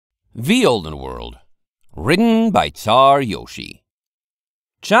The Olden World, written by Czar Yoshi.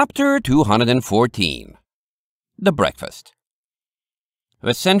 Chapter 214. The Breakfast.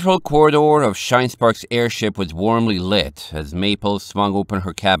 The central corridor of Shinespark's airship was warmly lit as Maple swung open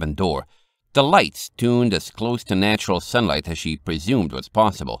her cabin door, the lights tuned as close to natural sunlight as she presumed was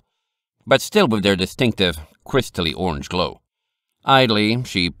possible, but still with their distinctive, crystally orange glow. Idly,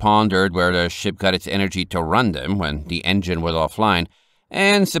 she pondered where the ship got its energy to run them when the engine was offline,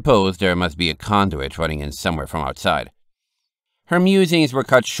 and supposed there must be a conduit running in somewhere from outside. Her musings were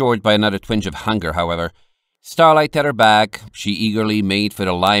cut short by another twinge of hunger, however. Starlight at her back, she eagerly made for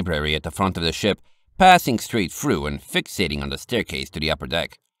the library at the front of the ship, passing straight through and fixating on the staircase to the upper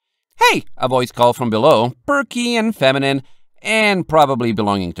deck. "Hey!" a voice called from below, perky and feminine, and probably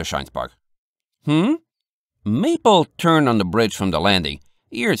belonging to Shinespark. Maple turned on the bridge from the landing,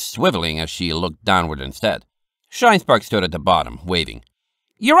 ears swiveling as she looked downward instead. Shinespark stood at the bottom, waving.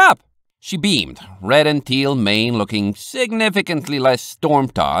 "You're up!" She beamed, red and teal mane looking significantly less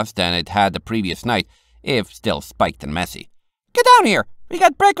storm-tossed than it had the previous night, if still spiked and messy. "Get down here! We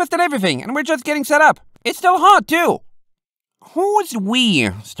got breakfast and everything, and we're just getting set up. It's still hot, too!" "Who's we?"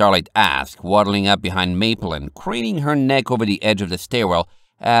 Starlight asked, waddling up behind Maple and craning her neck over the edge of the stairwell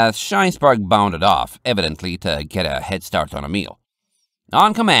as Shinespark bounded off, evidently to get a head start on a meal.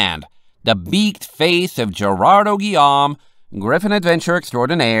 On command, the beaked face of Gerardo Guillaume, Griffin Adventure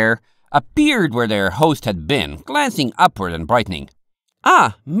Extraordinaire, appeared where their host had been, glancing upward and brightening.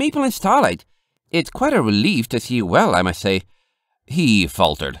 "Ah, Maple and Starlight. It's quite a relief to see you well, I must say," he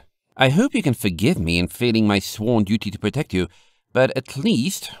faltered. "I hope you can forgive me in failing my sworn duty to protect you, but at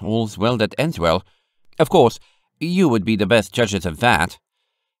least all's well that ends well. Of course, you would be the best judges of that."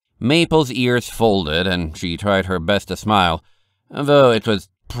 Maple's ears folded, and she tried her best to smile, though it was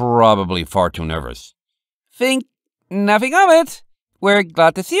probably far too nervous. "Think nothing of it. We're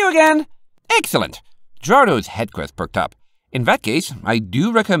glad to see you again." "Excellent." Gerardo's headcrest perked up. "In that case, I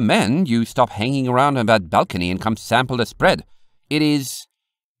do recommend you stop hanging around on that balcony and come sample the spread. It is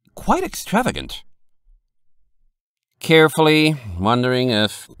quite extravagant." Carefully, wondering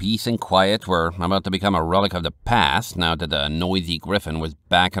if peace and quiet were about to become a relic of the past now that the noisy Griffin was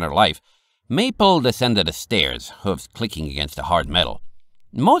back in her life, Maple descended the stairs, hooves clicking against the hard metal.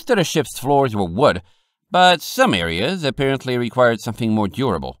 Most of the ship's floors were wood, but some areas apparently required something more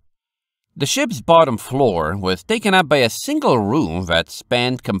durable. The ship's bottom floor was taken up by a single room that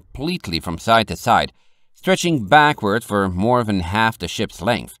spanned completely from side to side, stretching backward for more than half the ship's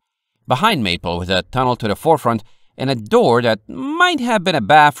length. Behind Maple was a tunnel to the forefront and a door that might have been a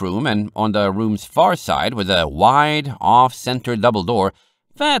bathroom, and on the room's far side was a wide, off-center double door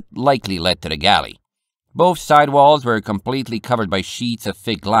that likely led to the galley. Both side walls were completely covered by sheets of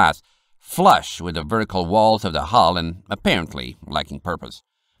thick glass, flush with the vertical walls of the hull and apparently lacking purpose.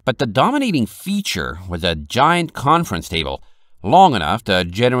 But the dominating feature was a giant conference table, long enough to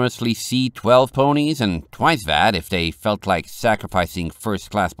generously seat 12 ponies and twice that if they felt like sacrificing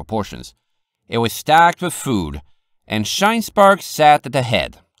first-class proportions. It was stacked with food, and Shinespark sat at the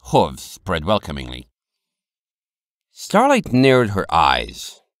head, hooves spread welcomingly. Starlight narrowed her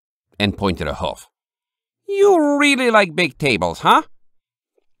eyes and pointed a hoof. "You really like big tables, huh?"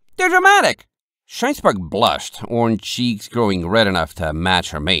 "They're dramatic." Shinespark blushed, orange cheeks growing red enough to match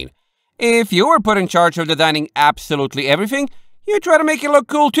her mane. "If you were put in charge of designing absolutely everything, you'd try to make it look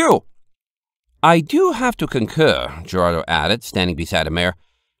cool, too." "I do have to concur," Gerardo added, standing beside the mare.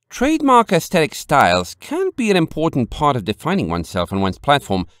 "Trademark aesthetic styles can be an important part of defining oneself and one's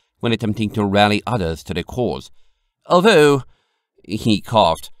platform when attempting to rally others to their cause. Although," he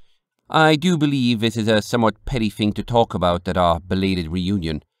coughed, "I do believe this is a somewhat petty thing to talk about at our belated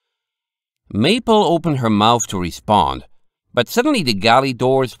reunion." Maple opened her mouth to respond, but suddenly the galley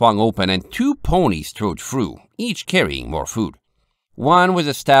door swung open and 2 ponies strode through, each carrying more food. One was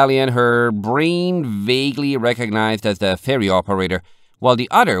a stallion her brain vaguely recognized as the ferry operator, while the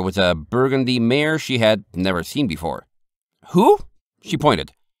other was a burgundy mare she had never seen before. "Who?" she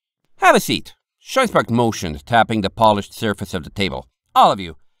pointed. "Have a seat." Shinespark motioned, tapping the polished surface of the table. "All of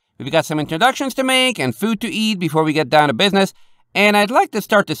you. We've got some introductions to make and food to eat before we get down to business, and I'd like to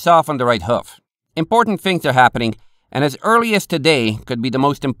start this off on the right hoof. Important things are happening, and as early as today could be the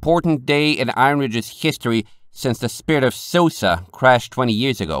most important day in Iron Ridge's history since the Spirit of Sosa crashed 20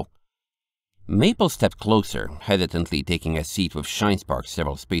 years ago." Maple stepped closer, hesitantly taking a seat with Shinespark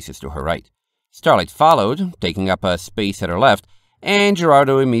several spaces to her right. Starlight followed, taking up a space at her left, and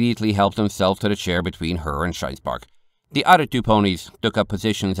Gerardo immediately helped himself to the chair between her and Shinespark. The other 2 ponies took up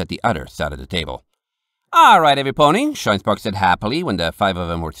positions at the other side of the table. "All right, every pony," Shinespark said happily when the 5 of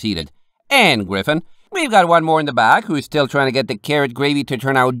them were seated. "And Griffin, We've got one more in the back who's still trying to get the carrot gravy to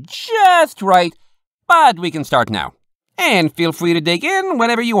turn out just right, but we can start now. And feel free to dig in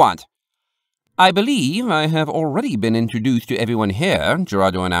whenever you want. I believe I have already been introduced to everyone here,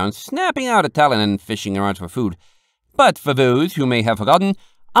 Gerardo announced, snapping out a talon and fishing around for food. But for those who may have forgotten,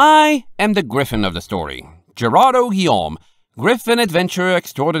 I am the Griffin of the story, Gerardo Guillaume, Griffin Adventurer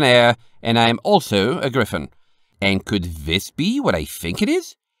Extraordinaire, and I am also a Griffin. And could this be what I think it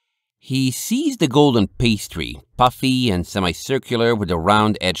is? He seized the golden pastry, puffy and semicircular with the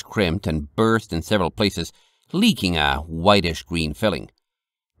round edge crimped and burst in several places, leaking a whitish-green filling.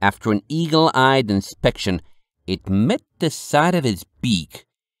 After an eagle-eyed inspection, it met the side of his beak,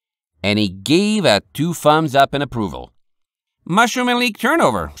 and he gave a 2 thumbs up in approval. Mushroom and leek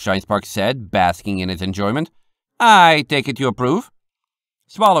turnover, Shinespark said, basking in his enjoyment. I take it you approve?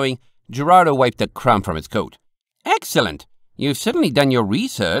 Swallowing, Gerardo wiped a crumb from his coat. Excellent! You've certainly done your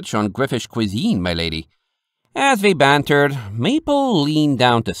research on Griffish cuisine, my lady. As they bantered, Maple leaned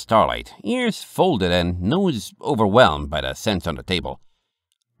down to Starlight, ears folded and nose overwhelmed by the scents on the table.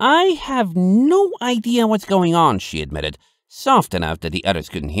 I have no idea what's going on, she admitted, soft enough that the others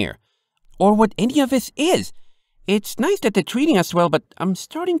couldn't hear. Or what any of this is. It's nice that they're treating us well, but I'm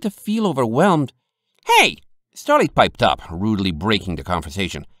starting to feel overwhelmed. Hey! Starlight piped up, rudely breaking the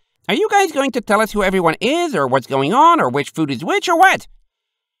conversation. Are you guys going to tell us who everyone is, or what's going on, or which food is which, or what?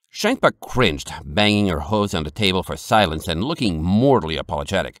 Shinespark cringed, banging her hose on the table for silence and looking mortally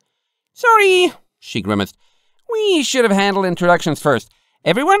apologetic. Sorry, she grimaced. We should have handled introductions first.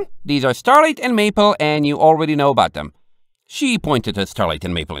 Everyone, these are Starlight and Maple, and you already know about them. She pointed to Starlight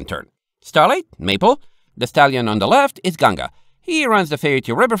and Maple in turn. Starlight, Maple, the stallion on the left is Ganga. He runs the ferry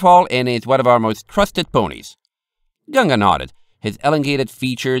to Riverfall and is one of our most trusted ponies. Ganga nodded, his elongated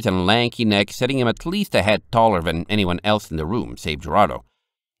features and lanky neck setting him at least a head taller than anyone else in the room, save Gerardo.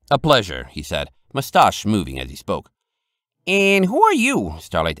 A pleasure, he said, mustache moving as he spoke. And who are you?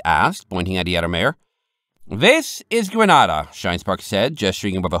 Starlight asked, pointing at the other mare. This is Granada, Shinespark said,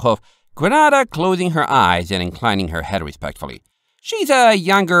 gesturing with a hoof, Granada closing her eyes and inclining her head respectfully. She's a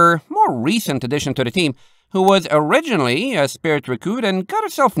younger, more recent addition to the team, who was originally a spirit recruit and got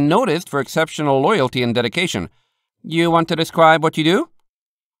herself noticed for exceptional loyalty and dedication. You want to describe what you do?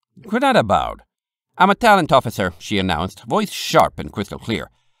 Granada bowed. I'm a talent officer, she announced, voice sharp and crystal clear.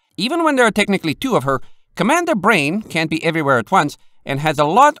 Even when there are technically 2 of her, Commander Brain can't be everywhere at once and has a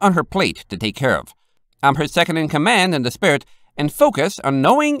lot on her plate to take care of. I'm her second in command in the spirit and focus on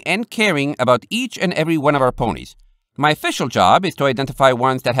knowing and caring about each and every one of our ponies. My official job is to identify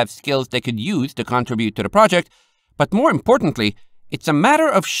ones that have skills they could use to contribute to the project, but more importantly, it's a matter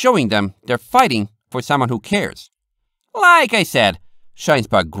of showing them they're fighting for someone who cares. Like I said,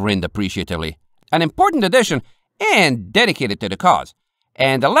 Shinespark grinned appreciatively, an important addition and dedicated to the cause.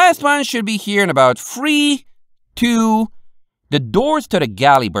 And the last one should be here in about 3, 2... The doors to the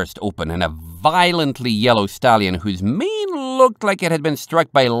galley burst open, and a violently yellow stallion whose mane looked like it had been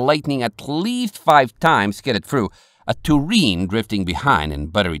struck by lightning at least 5 times skidded through, a tureen drifting behind in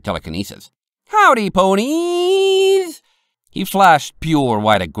buttery telekinesis. Howdy, ponies! He flashed pure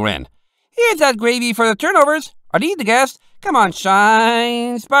white a grin. Here's that gravy for the turnovers. Are these the guests? Come on,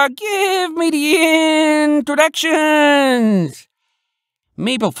 Shinespark, give me the introductions!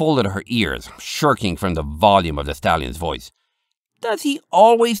 Maple folded her ears, shirking from the volume of the stallion's voice. Does he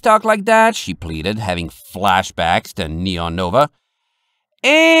always talk like that? She pleaded, having flashbacks to Neon Nova.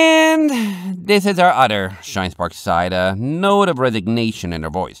 And this is our other, Shinespark sighed, a note of resignation in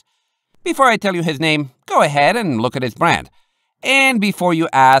her voice. Before I tell you his name, go ahead and look at his brand. And before you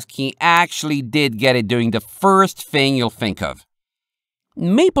ask, he actually did get it doing the first thing you'll think of.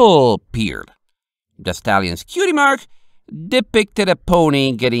 Maple peered. The stallion's cutie mark depicted a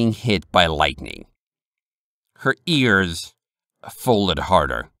pony getting hit by lightning. Her ears folded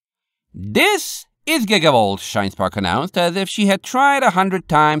harder. This is Gigavolt, Shinespark announced, as if she had tried 100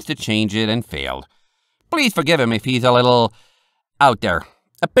 times to change it and failed. Please forgive him if he's a little out there.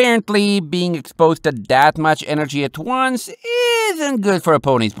 Apparently, being exposed to that much energy at once isn't good for a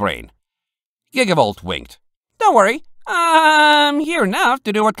pony's brain. Gigavolt winked. Don't worry, I'm here enough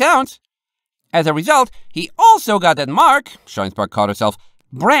to do what counts. As a result, he also got that mark, Shinespark caught herself,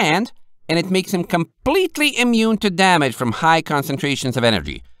 brand, and it makes him completely immune to damage from high concentrations of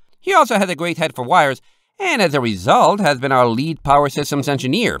energy. He also has a great head for wires, and as a result has been our lead power systems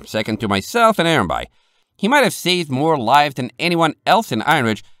engineer, second to myself and Ehrenby. He might have saved more lives than anyone else in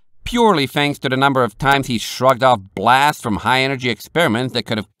Ironridge, purely thanks to the number of times he shrugged off blasts from high-energy experiments that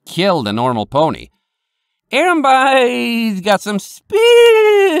could have killed a normal pony. Ehrenby's got some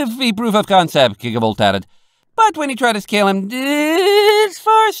spiffy proof of concept, Gigavolt added. But when you try to scale him this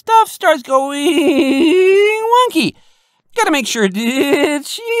far, stuff starts going wonky. Gotta make sure this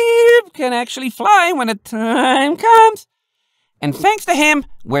ship can actually fly when the time comes. And thanks to him,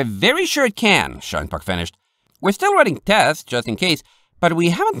 we're very sure it can, Shinespark finished. We're still running tests, just in case, but we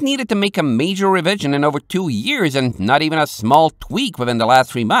haven't needed to make a major revision in over 2 years and not even a small tweak within the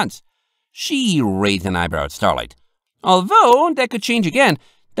last 3 months. She raised an eyebrow at Starlight. Although, that could change again,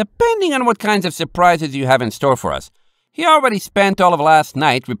 depending on what kinds of surprises you have in store for us. He already spent all of last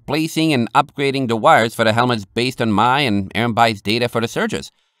night replacing and upgrading the wires for the helmets based on my and Ehrenbei's data for the surges.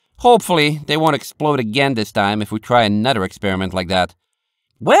 Hopefully, they won't explode again this time if we try another experiment like that.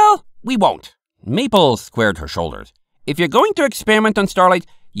 Well, we won't. Maple squared her shoulders. If you're going to experiment on Starlight,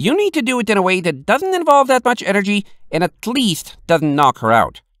 you need to do it in a way that doesn't involve that much energy and at least doesn't knock her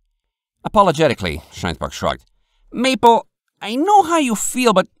out. Apologetically, Shinespark shrugged. Maple, I know how you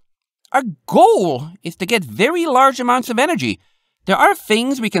feel, but our goal is to get very large amounts of energy. There are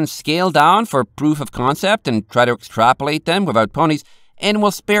things we can scale down for proof of concept and try to extrapolate them without ponies, and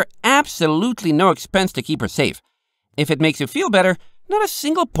will spare absolutely no expense to keep her safe. If it makes you feel better, not a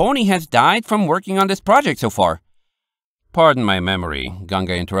single pony has died from working on this project so far. Pardon my memory,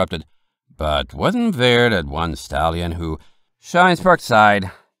 Gunga interrupted, but wasn't there that one stallion who... Shinespark sighed.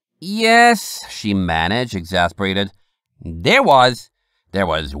 Yes, she managed, exasperated. There was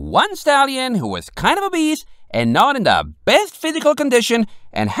one stallion who was kind of obese and not in the best physical condition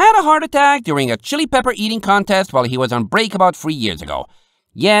and had a heart attack during a chili pepper eating contest while he was on break about 3 years ago.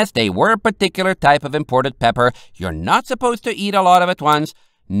 Yes, they were a particular type of imported pepper. You're not supposed to eat a lot of at once.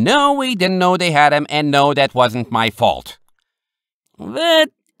 No, we didn't know they had them, and no, that wasn't my fault. That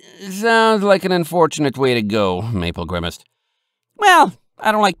sounds like an unfortunate way to go, Maple grimaced. Well,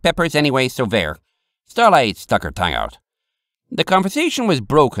 I don't like peppers anyway, so there. Starlight stuck her tongue out. The conversation was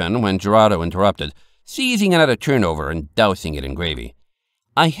broken when Gerardo interrupted, seizing another turnover and dousing it in gravy.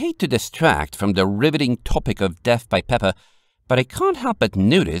 I hate to distract from the riveting topic of death by pepper, but I can't help but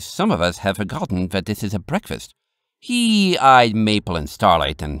notice some of us have forgotten that this is a breakfast. He eyed Maple and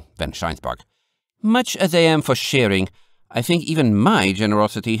Starlight and then Shinespark. Much as I am for sharing, I think even my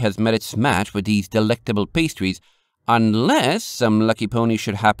generosity has met its match with these delectable pastries, unless some lucky pony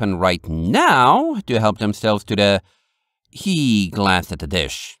should happen right now to help themselves to the... He glanced at the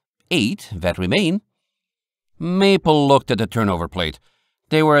dish. 8 that remain. Maple looked at the turnover plate.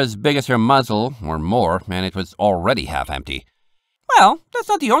 They were as big as her muzzle, or more, and it was already half empty. Well, that's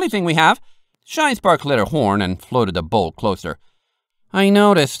not the only thing we have. Shinespark lit her horn and floated the bowl closer. I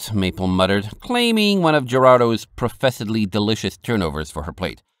noticed, Maple muttered, claiming one of Gerardo's professedly delicious turnovers for her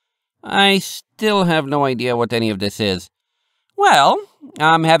plate. I still have no idea what any of this is. Well,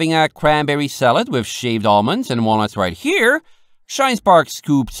 I'm having a cranberry salad with shaved almonds and walnuts right here. Shinespark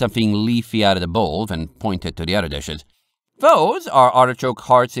scooped something leafy out of the bowl and pointed to the other dishes. Those are artichoke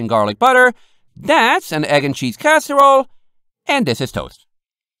hearts in garlic butter. That's an egg and cheese casserole. And this is toast.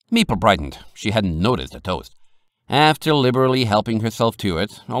 Maple brightened. She hadn't noticed the toast. After liberally helping herself to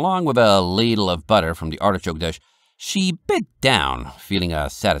it, along with a ladle of butter from the artichoke dish, she bit down, feeling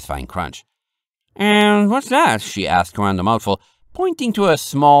a satisfying crunch. And what's that? She asked around the mouthful, pointing to a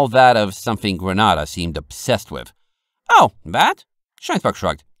small vat of something Granada seemed obsessed with. Oh, that? Shinespark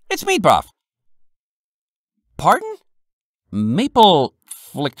shrugged. It's meat broth. Pardon? Maple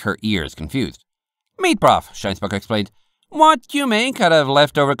flicked her ears, confused. Meat broth, Shinespark explained. What do you make out of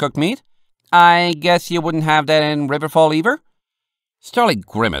leftover cooked meat? I guess you wouldn't have that in Riverfall either? Starlight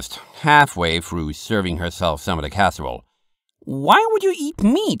grimaced, halfway through serving herself some of the casserole. Why would you eat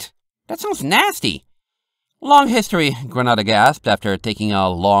meat? That sounds nasty. Long history, Granada gasped after taking a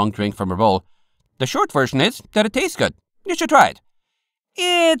long drink from her bowl. The short version is that it tastes good. You should try it.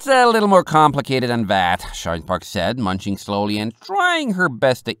 It's a little more complicated than that, Shinespark said, munching slowly and trying her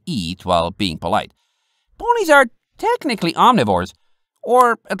best to eat while being polite. Ponies are technically omnivores,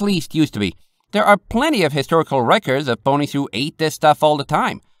 or at least used to be. There are plenty of historical records of ponies who ate this stuff all the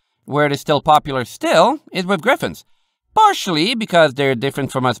time. Where it is still popular still is with griffins. Partially because they're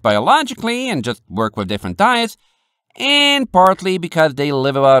different from us biologically and just work with different diets, and partly because they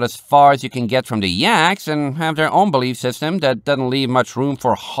live about as far as you can get from the yaks and have their own belief system that doesn't leave much room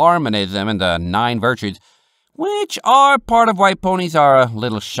for harmonism and the 9 virtues, which are part of why ponies are a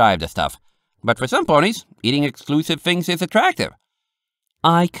little shy of the stuff. But for some ponies, eating exclusive things is attractive.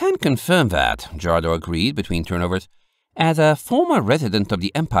 I can confirm that, Gerardo agreed between turnovers. As a former resident of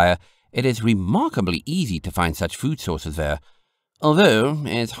the Empire, it is remarkably easy to find such food sources there, although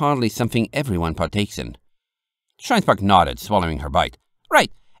it's hardly something everyone partakes in. Shinespark nodded, swallowing her bite.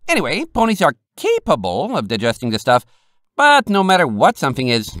 Right. Anyway, ponies are capable of digesting the stuff, But no matter what something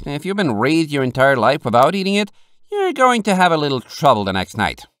is, if you've been raised your entire life without eating it, you're going to have a little trouble the next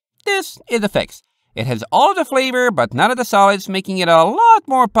night. This is a fix. It has all of the flavor, but none of the solids, making it a lot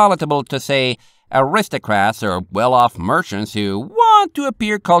more palatable to, say, aristocrats or well-off merchants who want to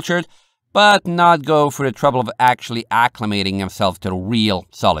appear cultured, but not go through the trouble of actually acclimating themselves to real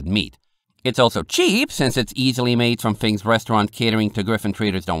solid meat. It's also cheap, since it's easily made from things restaurant catering to Griffin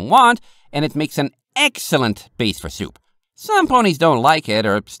traders don't want, and it makes an excellent base for soup. Some ponies don't like it,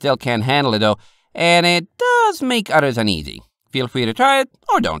 or still can't handle it though, and it does make others uneasy. Feel free to try it,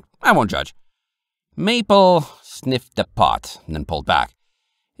 or don't. I won't judge. Maple sniffed the pot, and then pulled back.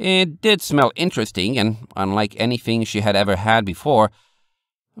 It did smell interesting, and unlike anything she had ever had before,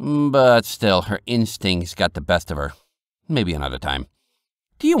 but still, her instincts got the best of her. Maybe another time.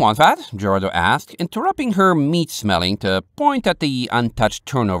 "Do you want that?" Gerardo asked, interrupting her meat-smelling to point at the untouched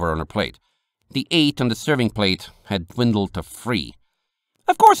turnover on her plate. The 8 on the serving plate had dwindled to 3.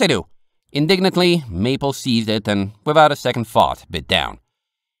 "Of course I do." Indignantly, Maple seized it and, without a second thought, bit down.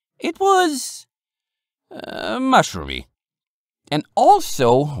 It was mushroomy, and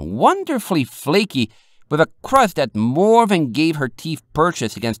also wonderfully flaky, with a crust that more than gave her teeth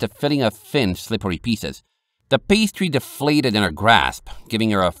purchase against a filling of thin, slippery pieces. The pastry deflated in her grasp,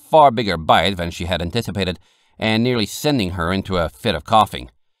 giving her a far bigger bite than she had anticipated, and nearly sending her into a fit of coughing.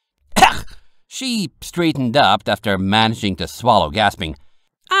 She straightened up after managing to swallow, gasping.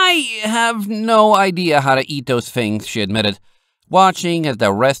 "I have no idea how to eat those things," she admitted, watching as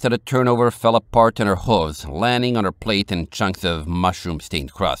the rest of the turnover fell apart in her hooves, landing on her plate in chunks of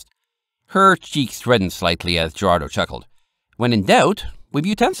mushroom-stained crust. Her cheeks reddened slightly as Gerardo chuckled. "When in doubt, with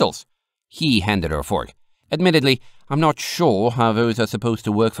utensils." He handed her a fork. "Admittedly, I'm not sure how those are supposed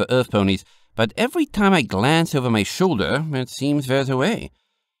to work for earth ponies, but every time I glance over my shoulder, it seems there's a way."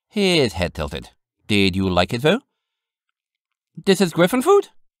 His head tilted. "Did you like it, though?" "This is Griffin food?"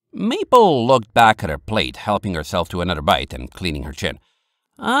 Maple looked back at her plate, helping herself to another bite and cleaning her chin.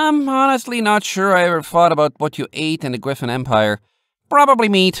 "I'm honestly not sure I ever thought about what you ate in the Griffin Empire." "Probably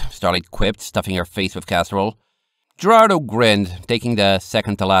meat," Starlight quipped, stuffing her face with casserole. Gerardo grinned, taking the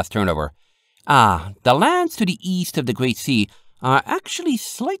second-to-last turnover. The lands to the east of the Great Sea are actually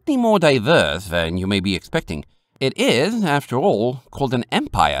slightly more diverse than you may be expecting. It is, after all, called an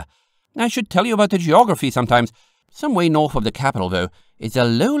empire. I should tell you about the geography sometimes. Some way north of the capital, though, is a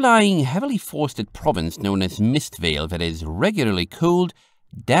low-lying, heavily forested province known as Mistvale that is regularly cold,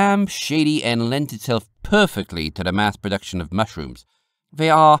 damp, shady, and lends itself perfectly to the mass production of mushrooms.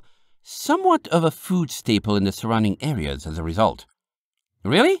 They are somewhat of a food staple in the surrounding areas as a result."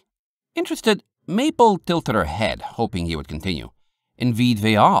 "Really?" Interested, Maple tilted her head, hoping he would continue. "Indeed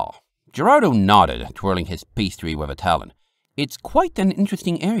they are." Gerardo nodded, twirling his pastry with a talon. "It's quite an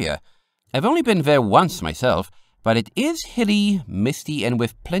interesting area. I've only been there once myself, but it is hilly, misty, and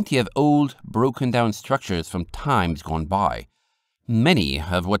with plenty of old, broken-down structures from times gone by. Many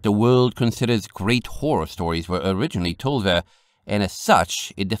of what the world considers great horror stories were originally told there, and as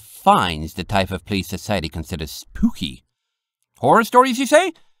such, it defines the type of place society considers spooky." "Horror stories, you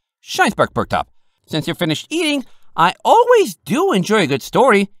say?" Scheinsberg perked up. "Since you're finished eating, I always do enjoy a good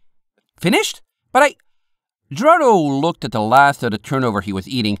story." "Finished? But Gerardo looked at the last of the turnover he was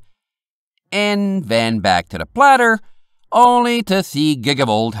eating, and then back to the platter, only to see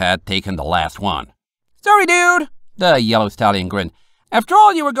Gigavolt had taken the last one. "Sorry, dude," the yellow stallion grinned. "After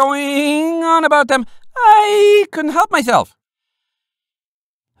all you were going on about them, I couldn't help myself."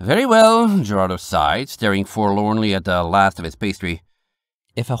 "Very well," Gerardo sighed, staring forlornly at the last of his pastry.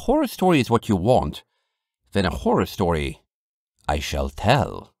 "If a horror story is what you want, then a horror story I shall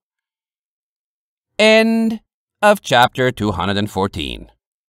tell." End of chapter 214.